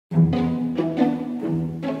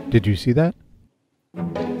Did you see that?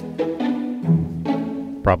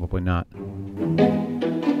 Probably not.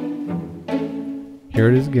 Here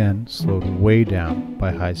it is again, slowed way down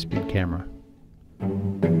by high-speed camera.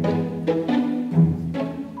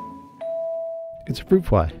 It's a fruit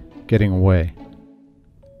fly getting away.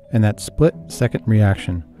 And that split-second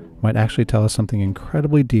reaction might actually tell us something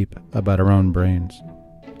incredibly deep about our own brains.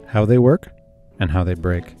 How they work and how they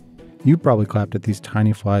break. You've probably clapped at these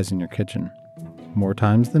tiny flies in your kitchen. More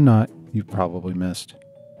times than not, you've probably missed.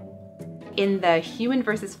 In the human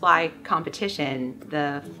versus fly competition,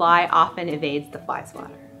 the fly often evades the fly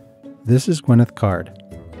swatter. This is Gwyneth Card.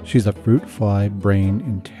 She's a fruit fly brain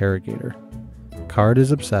interrogator. Card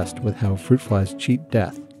is obsessed with how fruit flies cheat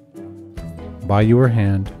death by your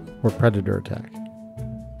hand or predator attack.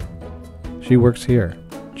 She works here,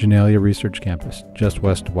 Genelia Research Campus, just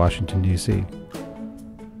west of Washington, D.C.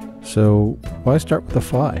 So why start with a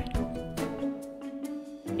fly?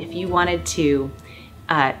 If you wanted to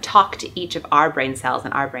talk to each of our brain cells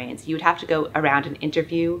in our brains, you would have to go around and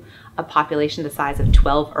interview a population the size of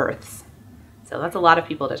 12 Earths. So that's a lot of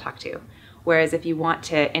people to talk to. Whereas if you want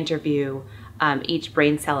to interview each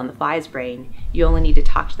brain cell in the fly's brain, you only need to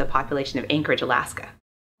talk to the population of Anchorage, Alaska.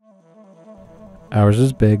 Ours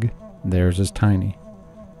is big, theirs is tiny.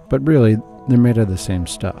 But really, they're made of the same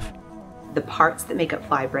stuff. The parts that make up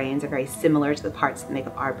fly brains are very similar to the parts that make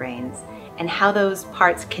up our brains, and how those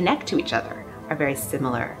parts connect to each other are very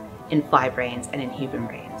similar in fly brains and in human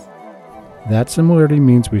brains. That similarity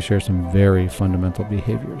means we share some very fundamental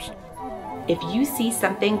behaviors. If you see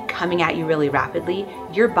something coming at you really rapidly,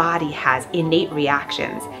 your body has innate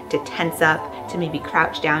reactions to tense up, to maybe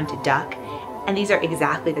crouch down, to duck, and these are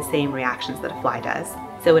exactly the same reactions that a fly does.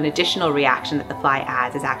 So an additional reaction that the fly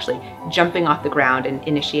adds is actually jumping off the ground and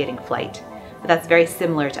initiating flight. But that's very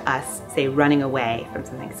similar to us, say, running away from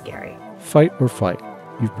something scary. Fight or flight.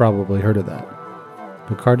 You've probably heard of that.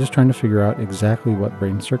 But Card is trying to figure out exactly what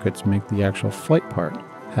brain circuits make the actual flight part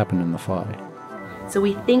happen in the fly. So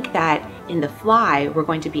we think that in the fly, we're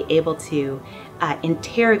going to be able to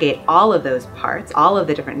interrogate all of those parts, all of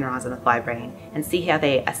the different neurons in the fly brain, and see how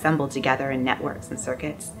they assemble together in networks and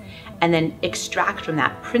circuits, and then extract from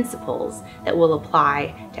that principles that will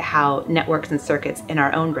apply to how networks and circuits in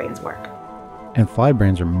our own brains work. And fly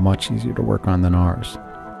brains are much easier to work on than ours.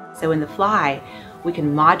 So in the fly, we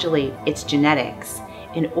can modulate its genetics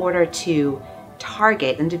in order to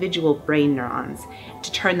target individual brain neurons,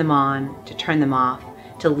 to turn them on, to turn them off,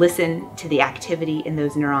 to listen to the activity in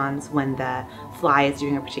those neurons when the fly is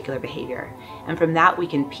doing a particular behavior. And from that we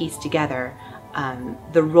can piece together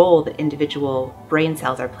the role that individual brain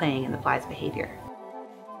cells are playing in the fly's behavior.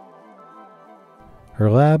 Her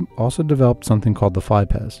lab also developed something called the Fly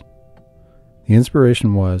Pez. The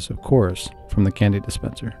inspiration was, of course, from the candy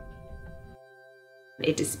dispenser.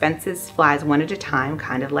 It dispenses flies one at a time,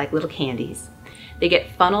 kind of like little candies. They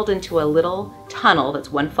get funneled into a little tunnel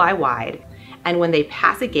that's one fly wide, and when they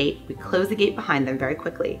pass a gate, we close the gate behind them very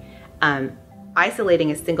quickly,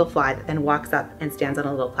 isolating a single fly that then walks up and stands on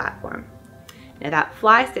a little platform. Now that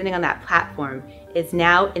fly standing on that platform is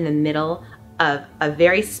now in the middle of a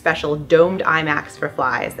very special domed IMAX for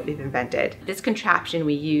flies that we've invented. This contraption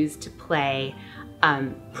we use to play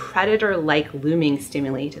predator-like looming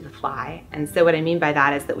stimuli to the fly. And so what I mean by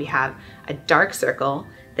that is that we have a dark circle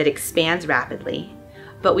that expands rapidly,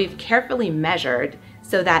 but we've carefully measured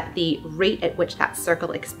so that the rate at which that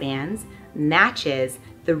circle expands matches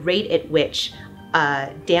the rate at which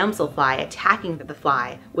a damselfly attacking the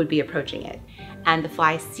fly would be approaching it. And the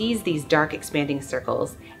fly sees these dark expanding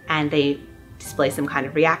circles and they display some kind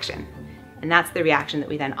of reaction. And that's the reaction that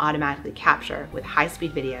we then automatically capture with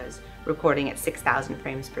high-speed videos recording at 6,000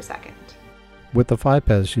 frames per second. With the Fly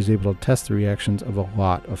Pez, she's able to test the reactions of a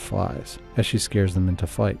lot of flies as she scares them into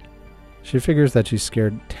flight. She figures that she's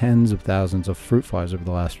scared tens of thousands of fruit flies over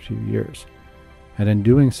the last few years. And in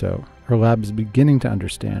doing so, her lab is beginning to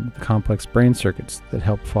understand the complex brain circuits that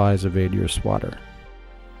help flies evade your swatter.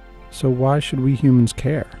 So why should we humans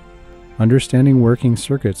care? Understanding working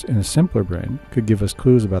circuits in a simpler brain could give us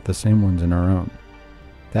clues about the same ones in our own.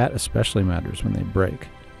 That especially matters when they break.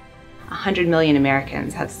 100 million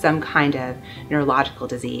Americans have some kind of neurological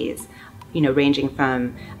disease, ranging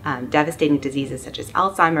from devastating diseases such as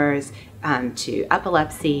Alzheimer's, to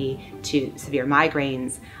epilepsy, to severe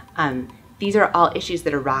migraines. These are all issues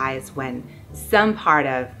that arise when some part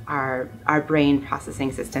of our brain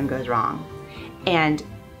processing system goes wrong. And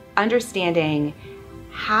understanding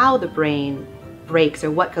how the brain breaks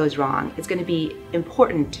or what goes wrong is going to be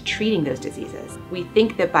important to treating those diseases. We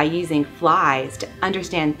think that by using flies to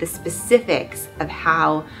understand the specifics of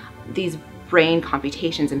how these brain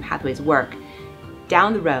computations and pathways work,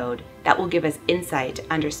 down the road, that will give us insight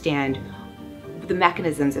to understand the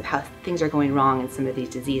mechanisms of how things are going wrong in some of these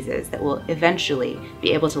diseases that will eventually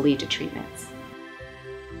be able to lead to treatments.